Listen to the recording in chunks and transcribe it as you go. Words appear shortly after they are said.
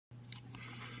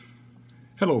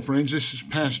Hello, friends. This is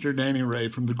Pastor Danny Ray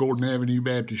from the Gordon Avenue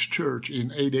Baptist Church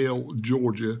in Adel,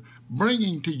 Georgia,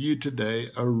 bringing to you today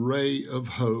a ray of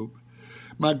hope.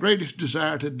 My greatest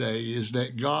desire today is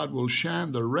that God will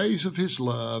shine the rays of His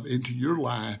love into your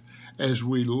life as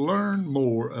we learn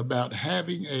more about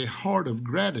having a heart of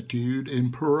gratitude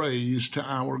and praise to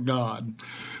our God.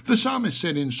 The psalmist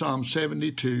said in Psalm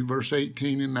 72, verse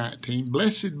 18 and 19,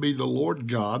 "Blessed be the Lord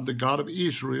God, the God of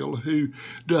Israel, who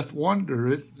doth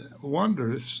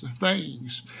wondrous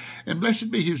things, and blessed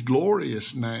be His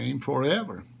glorious name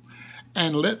forever.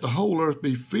 And let the whole earth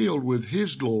be filled with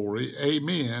His glory.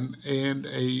 Amen and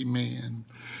amen."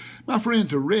 My friend,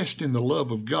 to rest in the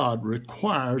love of God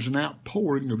requires an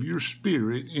outpouring of your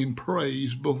spirit in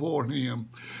praise before Him.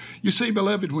 You see,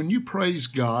 beloved, when you praise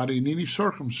God in any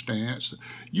circumstance,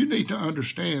 you need to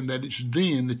understand that it's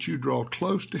then that you draw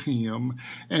close to Him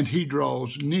and He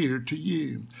draws near to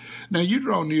you. Now, you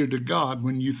draw near to God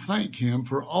when you thank Him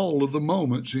for all of the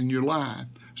moments in your life.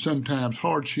 Sometimes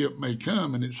hardship may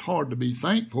come and it's hard to be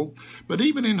thankful, but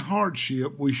even in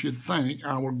hardship, we should thank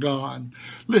our God.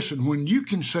 Listen, when you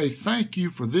can say, "Thank you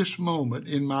for this moment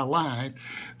in my life,"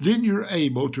 then you're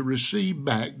able to receive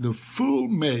back the full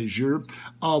measure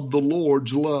of the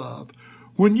Lord's love.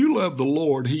 When you love the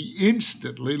Lord, He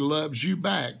instantly loves you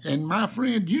back. And my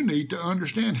friend, you need to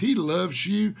understand He loves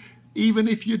you even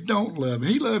if you don't love Him.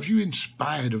 He loves you in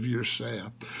spite of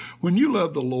yourself. When you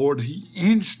love the Lord, He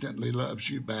instantly loves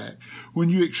you back. When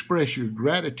you express your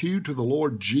gratitude to the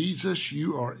Lord Jesus,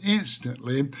 you are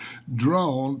instantly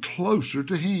drawn closer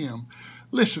to Him.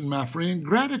 Listen, my friend,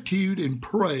 gratitude and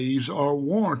praise are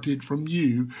warranted from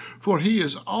you, for He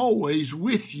is always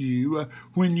with you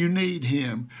when you need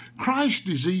Him. Christ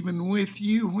is even with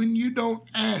you when you don't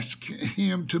ask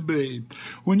Him to be.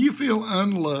 When you feel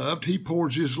unloved, He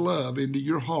pours His love into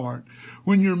your heart.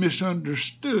 When you're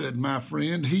misunderstood, my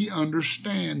friend, He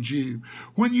understands you.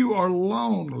 When you are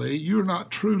lonely, you're not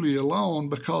truly alone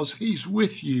because He's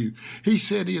with you. He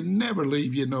said He'd never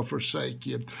leave you nor forsake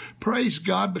you. Praise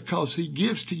God because He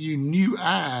gives to you new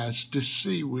eyes to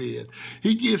see with.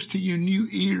 He gives to you new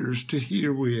ears to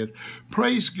hear with.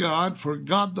 Praise God, for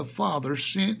God the Father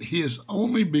sent His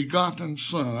only begotten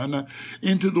Son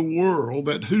into the world,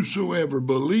 that whosoever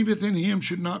believeth in Him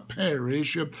should not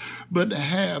perish, but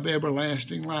have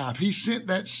everlasting life. He sent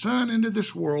that Son into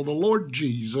this world, the Lord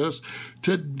Jesus,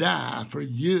 to die for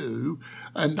you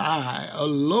and I, a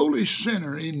lowly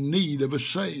sinner in need of a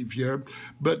Savior.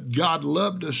 But God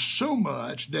loved us so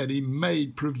much that He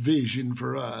made provision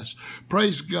for us.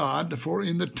 Praise God, for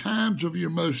in the times of your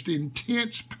most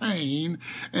intense pain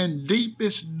and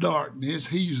deepest darkness,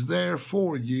 He's there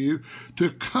for you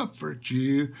to comfort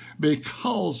you,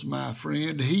 because, my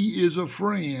friend, He is a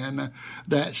friend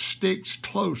that sticks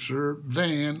closer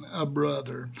than a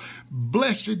brother.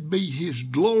 Blessed be His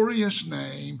glorious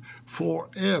name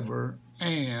forever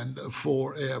and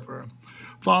forever.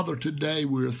 Father, today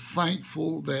we're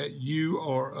thankful that You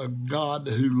are a God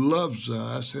who loves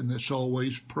us and that's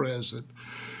always present.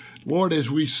 Lord, as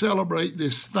we celebrate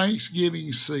this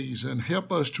Thanksgiving season,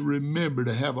 help us to remember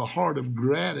to have a heart of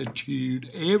gratitude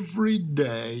every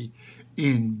day.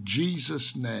 In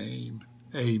Jesus' name,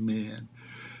 amen.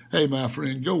 Hey, my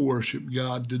friend, go worship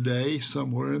God today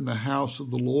somewhere in the house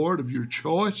of the Lord of your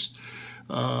choice,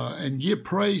 and give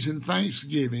praise and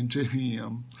thanksgiving to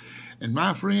Him. And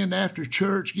my friend, after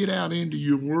church, get out into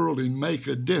your world and make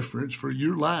a difference, for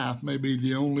your life may be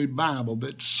the only Bible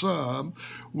that some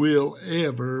will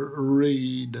ever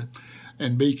read.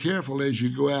 And be careful as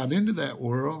you go out into that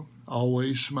world,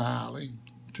 always smiling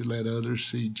to let others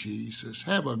see Jesus.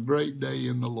 Have a great day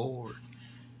in the Lord.